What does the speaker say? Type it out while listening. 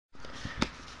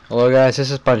Hello guys, this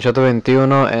is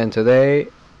Panchoto21 and today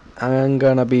I'm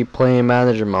gonna be playing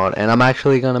manager mode and I'm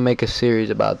actually gonna make a series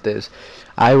about this.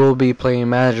 I will be playing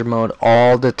manager mode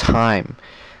all the time.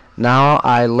 Now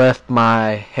I left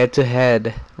my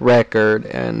head-to-head record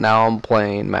and now I'm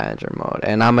playing manager mode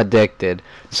and I'm addicted.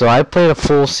 So I played a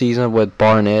full season with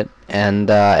Barnet and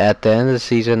at the end of the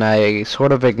season I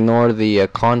sort of ignored the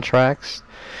contracts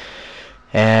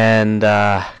and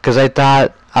because I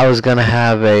thought I was gonna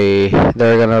have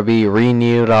they're gonna be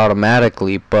renewed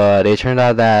automatically, but it turned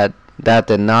out that that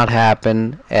did not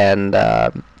happen, and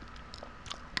I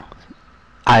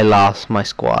lost my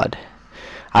squad.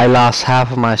 I lost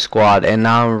half of my squad, and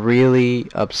now I'm really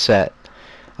upset.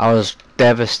 I was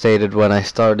devastated when I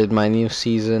started my new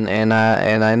season, and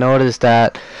I noticed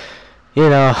that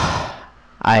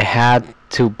I had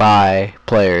to buy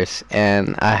players,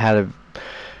 and I had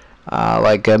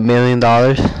like $1 million,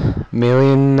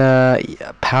 million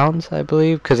pounds, I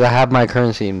believe, because I have my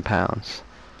currency in pounds,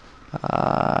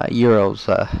 euros.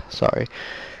 Sorry.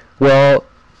 Well,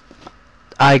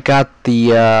 I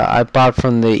bought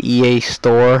from the EA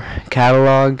store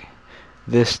catalog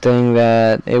this thing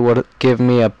that it would give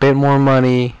me a bit more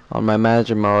money on my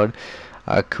manager mode,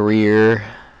 career,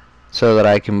 so that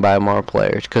I can buy more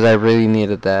players because I really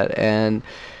needed that. And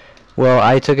well,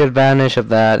 I took advantage of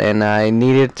that, and I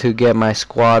needed to get my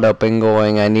squad up and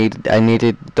going. I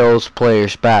needed those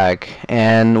players back,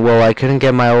 and well, I couldn't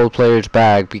get my old players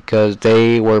back because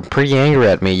they were pretty angry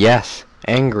at me. Yes,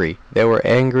 angry. They were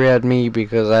angry at me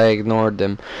because I ignored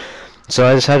them. So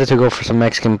I decided to go for some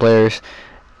Mexican players.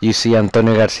 You see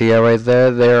Antonio Garcia right there.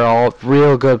 They're all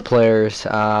real good players.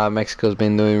 Mexico's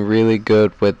been doing really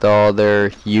good with all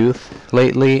their youth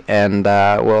lately, and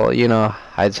well,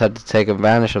 I decided to take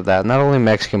advantage of that. Not only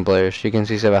Mexican players, you can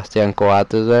see Sebastian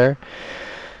Coates there,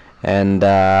 and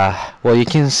well, you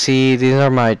can see these are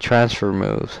my transfer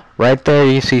moves. Right there,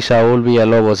 you see Saúl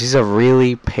Villalobos. He's a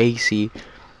really pacey,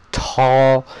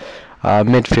 tall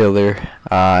midfielder,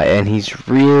 and he's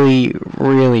really,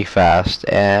 really fast.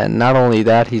 And not only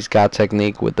that, he's got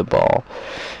technique with the ball.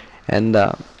 And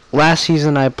last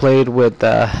season, I played with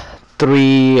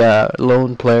three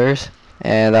lone players,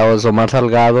 and that was Omar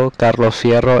Salgado, Carlos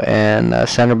Fierro, and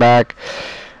center back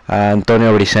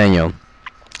Antonio Briseño.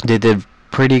 They did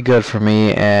pretty good for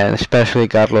me, and especially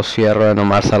Carlos Fierro and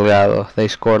Omar Salgado. They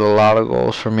scored a lot of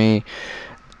goals for me.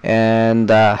 And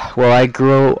well, I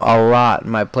grew a lot.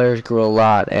 My players grew a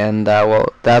lot, and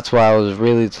well, that's why I was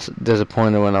really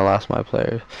disappointed when I lost my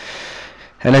players.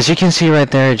 And as you can see right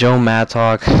there, Joe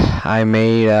Mattock, I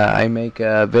make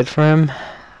a bid for him.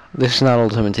 This is not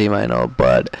Ultimate Team, I know,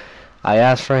 but I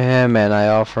asked for him and I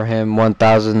offer him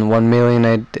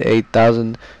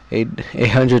 800,000.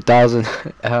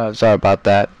 Sorry about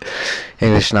that.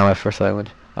 English is not my first language.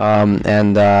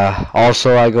 And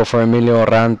also I go for Emilio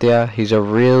Orrantia. He's a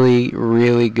really,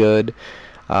 really good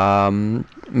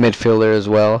midfielder as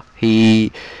well.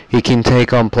 He can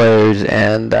take on players,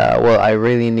 and well, I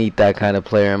really need that kind of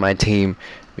player in my team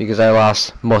because I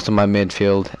lost most of my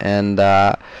midfield. And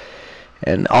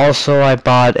also I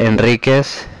bought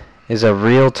Enriquez. He's a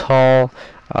real tall,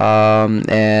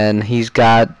 and he's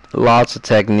got lots of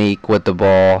technique with the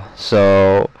ball.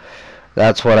 So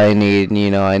that's what I need.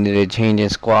 I need a change in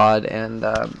squad, and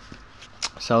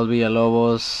Saúl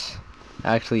Villalobos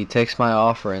actually takes my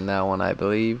offer in that one, I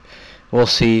believe. We'll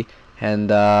see. And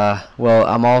well,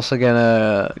 I'm also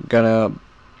gonna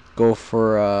go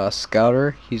for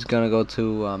Scouter. He's gonna go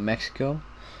to Mexico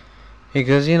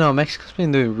because Mexico's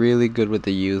been doing really good with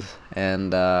the youth,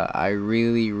 and I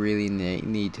really, really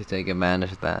need to take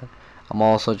advantage of that. I'm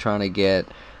also trying to get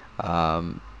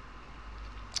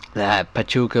that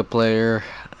Pachuca player,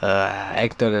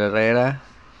 Hector Herrera.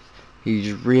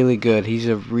 He's really good. He's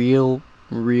a real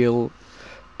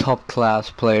top class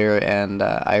player, and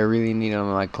I really need him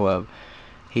in my club.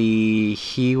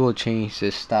 He will change the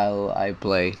style I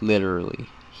play. Literally,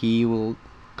 he will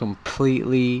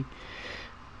completely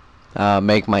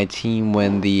make my team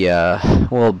win the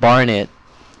well, Barnet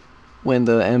win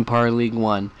the Empire League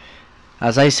 1.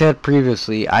 As I said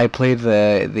previously, I played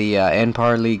the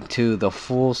Empire League 2 the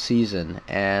full season,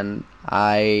 and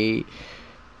I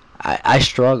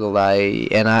struggled. I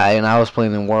was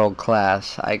playing in world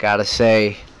class. I gotta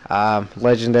say,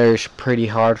 legendary is pretty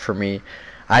hard for me.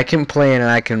 I can play and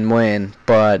I can win,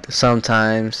 but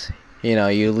sometimes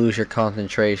you lose your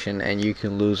concentration and you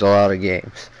can lose a lot of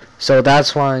games. So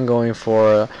that's why I'm going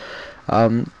for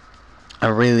a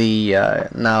really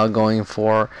now going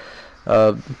for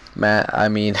world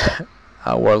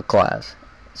class.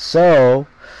 So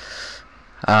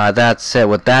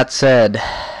with that said,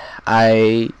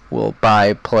 I will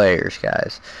buy players,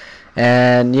 guys,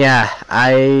 And yeah,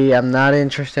 I am not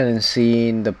interested in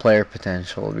seeing the player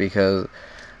potential because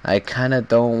I kind of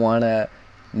don't want to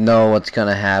know what's going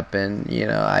to happen.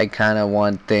 I kind of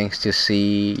want things to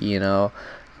see,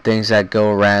 things that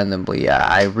go randomly.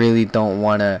 I really don't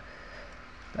want to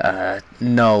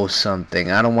know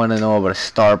something. I don't want to know about a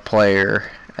star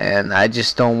player, and I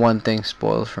just don't want things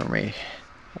spoiled for me.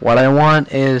 What I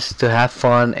want is to have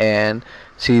fun and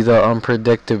see the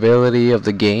unpredictability of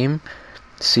the game,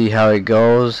 see how it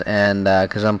goes, and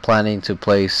because I'm planning to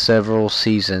play several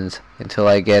seasons until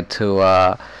I get to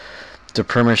the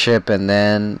Premiership, and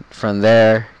then from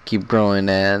there keep growing,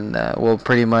 and we'll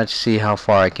pretty much see how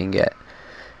far I can get.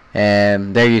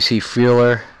 And there you see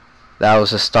Fueler, that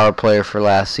was a star player for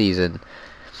last season,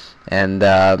 and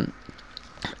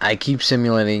I keep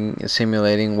simulating,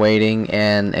 waiting,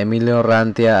 and Emilio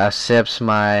Rantia accepts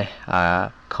my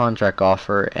contract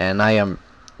offer, and I am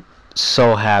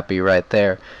so happy right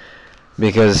there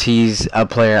because he's a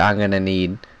player I'm gonna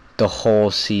need the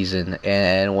whole season.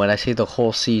 And when I say the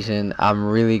whole season, I'm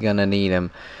really gonna need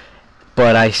him.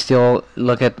 But I still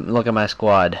look at my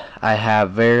squad. I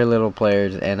have very little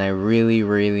players, and I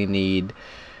really need.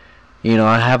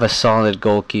 I have a solid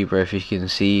goalkeeper. If you can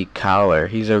see Collar,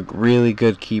 he's a really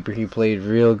good keeper. He played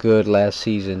real good last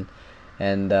season,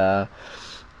 and I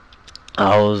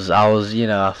was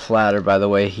flattered by the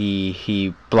way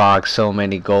he blocked so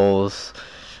many goals.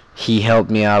 He helped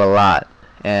me out a lot,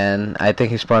 and I think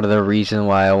he's part of the reason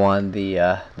why I won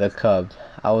the cup.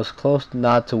 I was close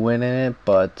not to winning it,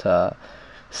 but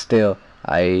still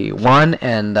I won,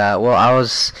 and well, I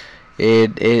was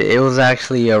it was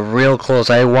actually a real close.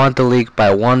 I won the league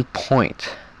by 1 point.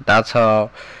 That's how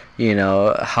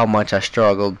much I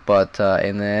struggled, but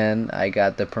in the end I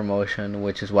got the promotion,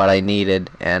 which is what I needed,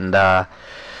 and well,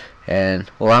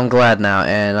 I'm glad now,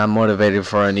 and I'm motivated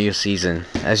for a new season.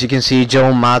 As you can see,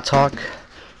 Joe Matok,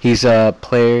 he's a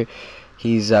player.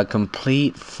 He's a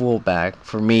complete fullback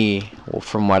for me. Well,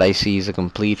 from what I see, he's a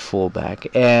complete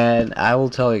fullback, and I will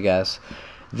tell you guys,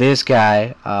 this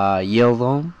guy,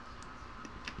 Yildirim,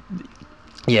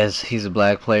 yes, he's a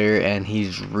black player, and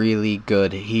he's really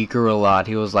good. He grew a lot.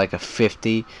 He was like a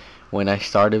 50 when I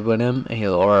started with him,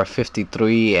 or a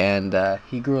 53, and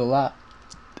he grew a lot.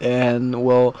 And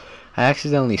well, I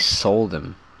accidentally sold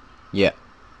him. Yeah,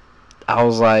 I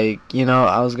was like,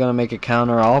 I was gonna make a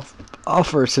counter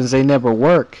offer since they never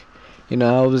work. I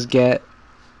always get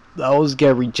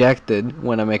rejected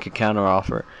when I make a counter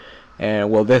offer, and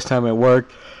well, this time it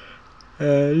worked.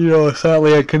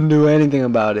 Sadly I couldn't do anything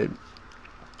about it,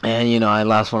 and I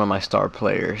lost one of my star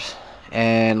players.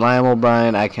 And Liam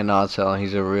O'Brien, I cannot sell.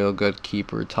 He's a real good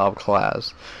keeper, top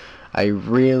class. I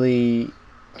really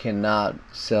cannot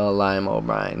sell Liam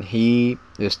O'Brien. He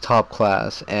is top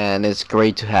class, and it's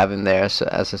great to have him there as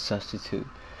a substitute.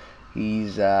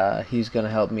 He's gonna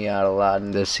help me out a lot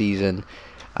in this season,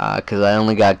 because I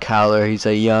only got Kyler. He's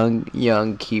a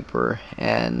young keeper,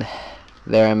 and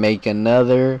there I make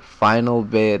another final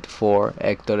bid for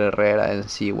Hector Herrera and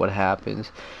see what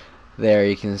happens. There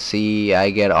you can see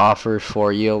I get offers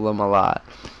for Yildirim a lot,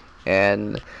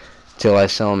 and till I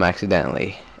sell him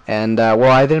accidentally. And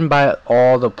well, I didn't buy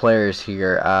all the players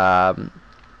here.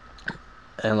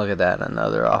 And look at that,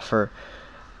 another offer.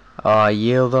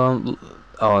 Yildirim.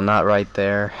 Oh, not right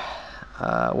there.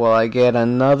 Well, I get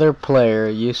another player.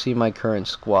 You see my current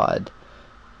squad.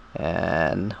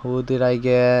 And who did I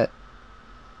get?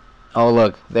 Oh,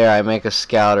 look there. I make a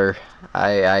scouter.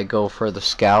 I go for the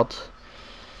scout.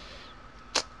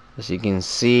 As you can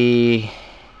see,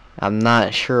 I'm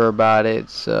not sure about it,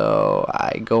 so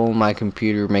I go on my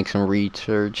computer, make some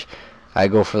research. I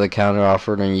go for the counter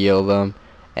offer and yield them,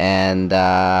 and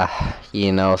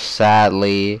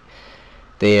sadly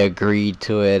they agreed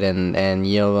to it and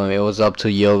yield them. It was up to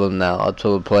yield them now, up to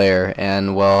the player,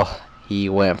 and well, he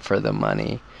went for the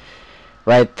money.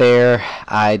 Right there,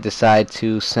 I decide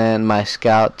to send my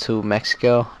scout to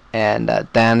Mexico, and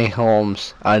Danny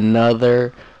Holmes,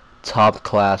 another top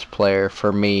class player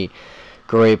for me,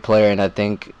 great player, and I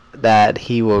think that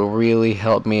he will really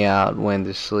help me out win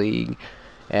this league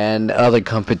and other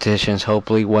competitions,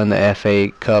 hopefully win the FA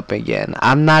Cup again.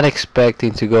 I'm not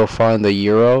expecting to go far in the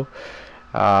Euro.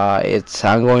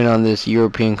 I'm going on this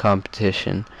European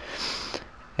competition,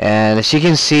 and as you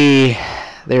can see,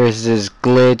 there's this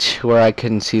glitch where I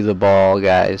couldn't see the ball,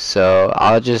 guys, so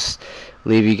I'll just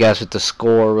leave you guys with the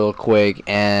score real quick,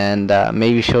 and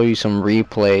maybe show you some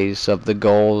replays of the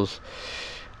goals.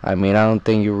 I mean, I don't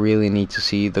think you really need to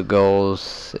see the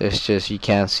goals. It's just you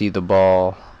can't see the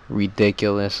ball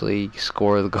ridiculously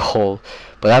score the goal.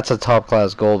 But that's a top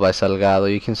class goal by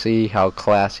Salgado. You can see how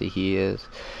classy he is.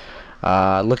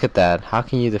 Look at that. How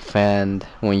can you defend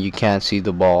when you can't see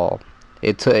the ball?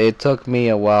 It took me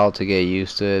a while to get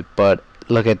used to it, but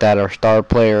look at that. Our star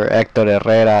player Hector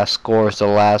Herrera scores the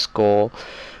last goal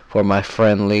for my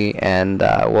friendly, and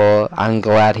well, I'm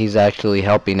glad he's actually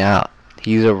helping out.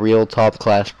 He's a real top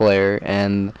class player,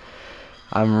 and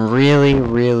I'm really,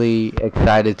 really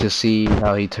excited to see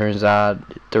how he turns out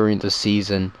during the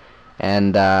season.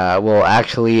 And well,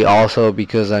 actually, also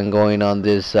because I'm going on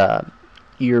this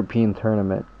European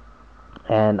tournament.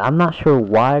 And I'm not sure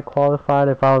why I qualified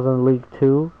if I was in League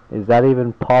 2. Is that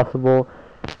even possible?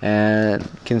 And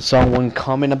can someone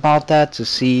comment about that to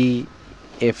see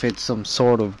if it's some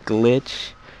sort of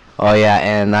glitch? Oh yeah,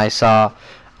 and I saw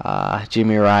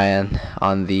Jimmy Ryan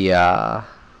on the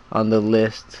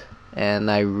list,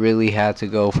 and I really had to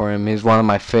go for him. He's one of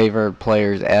my favorite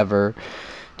players ever,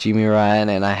 Jimmy Ryan,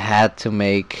 and I had to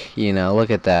make, look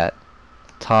at that,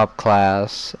 top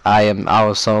class. I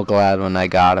was so glad when I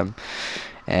got him.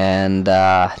 And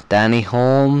Danny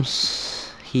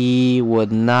Holmes, he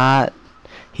would not.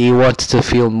 He wants to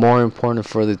feel more important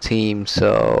for the team.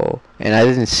 So, and I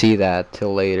didn't see that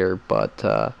till later.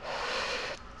 But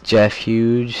Jeff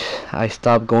Hughes, I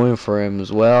stopped going for him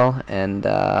as well, and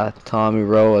Tommy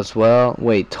Rowe as well.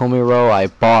 Wait, Tommy Rowe, I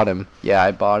bought him. Yeah,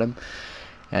 I bought him,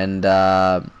 and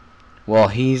well,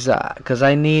 he's cause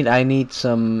I need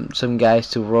some guys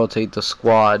to rotate the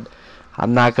squad.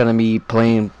 I'm not gonna be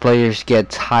playing players get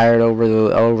tired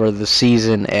over the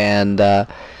season, and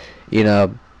you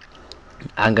know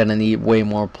I'm gonna need way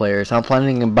more players. I'm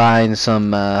planning on buying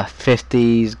some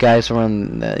 50s guys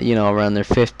around around their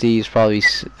 50s, probably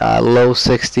low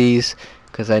 60s,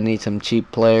 because I need some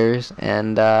cheap players,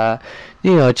 and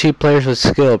cheap players with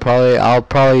skill. I'll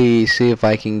probably see if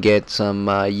I can get some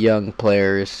young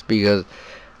players, because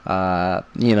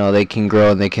they can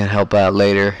grow and they can help out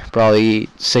later. Probably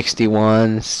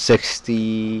 61,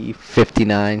 60,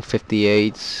 59,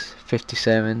 58,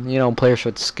 57. Players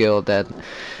with skill that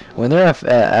when they're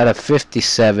at a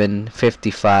 57,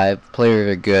 55,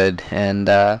 players are good. And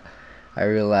I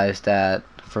realized that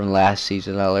from last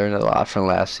season. I learned a lot from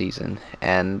last season.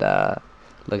 And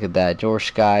look at that. George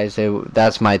Skies,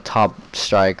 that's my top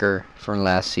striker from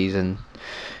last season.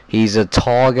 He's a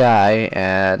tall guy,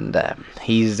 and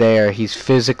he's there. He's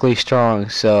physically strong,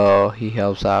 so he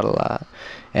helps out a lot.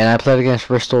 And I played against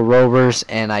Bristol Rovers,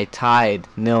 and I tied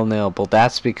 0-0. But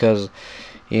that's because,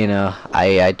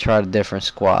 I tried a different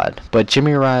squad. But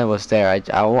Jimmy Ryan was there.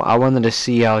 I wanted to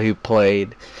see how he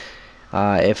played,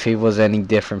 if he was any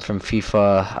different from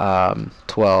FIFA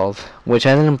 12, which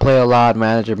I didn't play a lot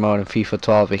manager mode in FIFA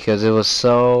 12 because it was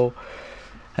so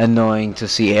annoying to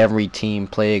see every team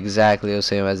play exactly the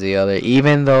same as the other.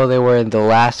 Even though they were in the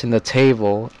last in the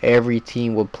table, every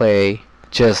team would play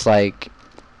just like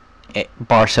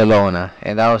Barcelona,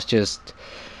 and that was just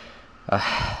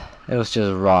it was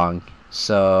just wrong.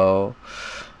 So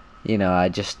I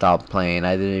just stopped playing.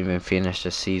 I didn't even finish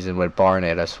the season with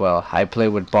Barnet as well. I played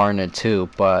with Barnet too,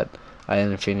 but I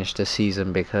didn't finish the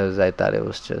season because I thought it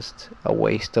was just a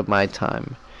waste of my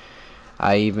time.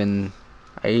 I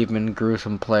even grew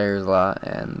some players a lot,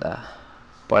 and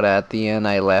but at the end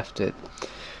I left it.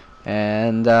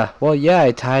 And well, yeah,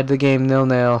 I tied the game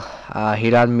 0-0.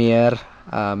 Hiran Mier,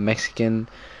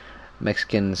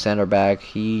 Mexican center back.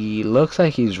 He looks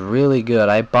like he's really good.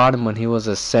 I bought him when he was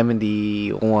a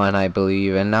 71, I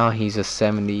believe, and now he's a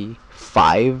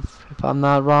 75, if I'm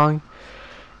not wrong.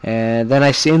 And then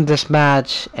I seen this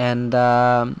match, and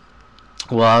well,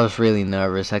 I was really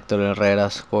nervous. Hector Herrera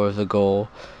scores a goal.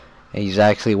 He's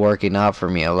actually working out for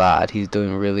me a lot. He's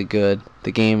doing really good.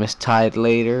 The game is tied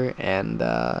later, and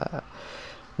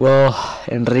well,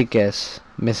 Enriquez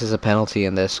misses a penalty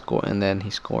in this score, and then he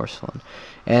scores one.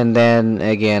 And then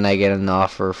again, I get an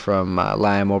offer from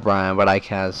Liam O'Brien, but I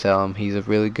can't sell him. He's a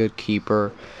really good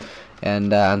keeper.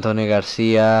 And Antonio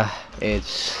Garcia,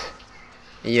 it's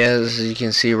yes, you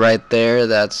can see right there.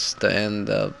 That's the end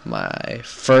of my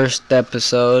first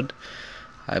episode.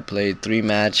 I played 3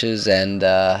 matches, and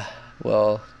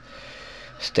well,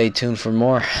 stay tuned for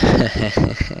more.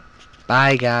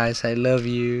 Bye, guys. I love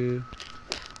you.